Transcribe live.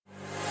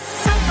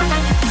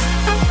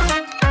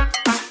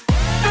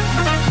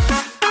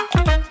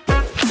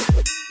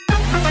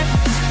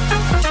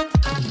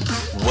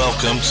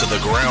to the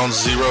Ground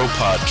Zero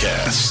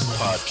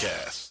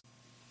Podcast.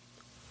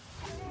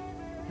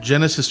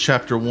 Genesis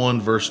chapter 1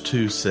 verse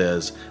 2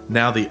 says,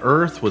 "Now the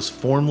earth was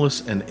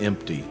formless and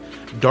empty.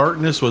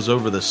 Darkness was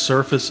over the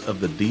surface of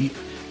the deep,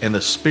 and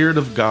the Spirit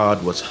of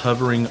God was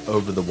hovering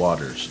over the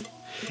waters."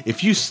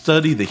 If you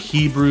study the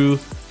Hebrew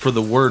for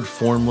the word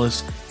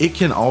formless, it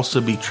can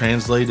also be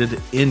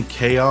translated in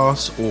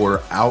chaos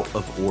or out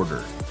of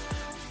order.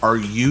 Are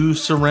you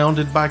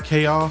surrounded by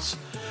chaos?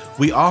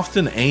 We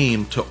often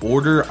aim to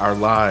order our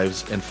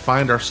lives and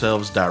find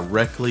ourselves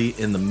directly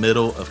in the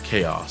middle of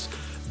chaos.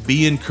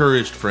 Be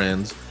encouraged,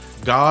 friends.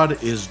 God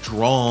is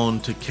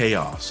drawn to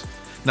chaos.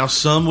 Now,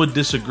 some would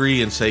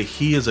disagree and say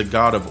He is a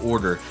God of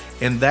order,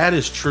 and that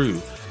is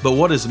true. But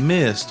what is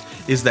missed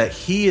is that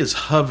He is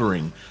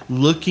hovering,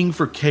 looking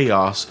for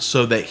chaos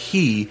so that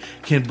He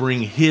can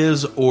bring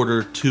His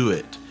order to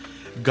it.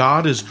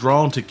 God is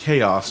drawn to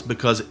chaos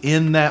because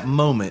in that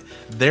moment,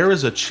 there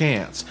is a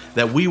chance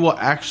that we will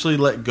actually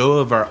let go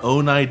of our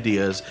own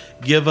ideas,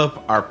 give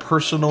up our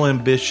personal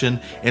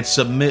ambition, and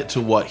submit to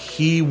what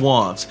He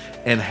wants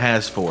and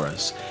has for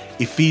us.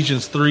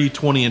 Ephesians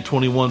 3:20 and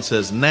 21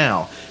 says,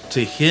 "Now,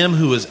 to Him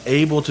who is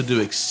able to do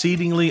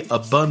exceedingly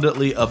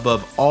abundantly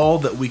above all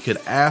that we could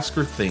ask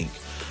or think,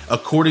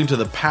 according to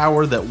the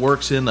power that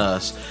works in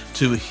us,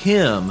 to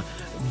Him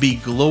be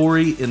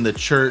glory in the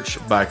church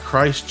by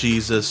Christ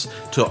Jesus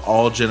to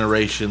all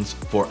generations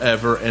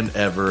forever and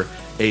ever.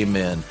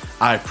 Amen."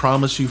 I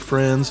promise you,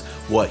 friends,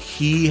 what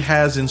He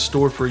has in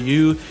store for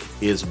you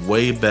is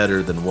way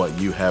better than what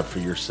you have for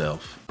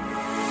yourself.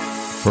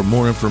 For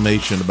more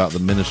information about the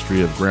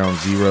ministry of Ground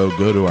Zero,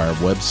 go to our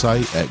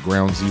website at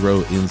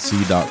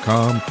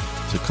groundzero.nc.com.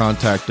 To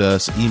contact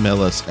us,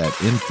 email us at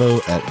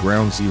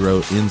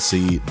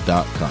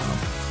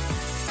info@groundzero.nc.com.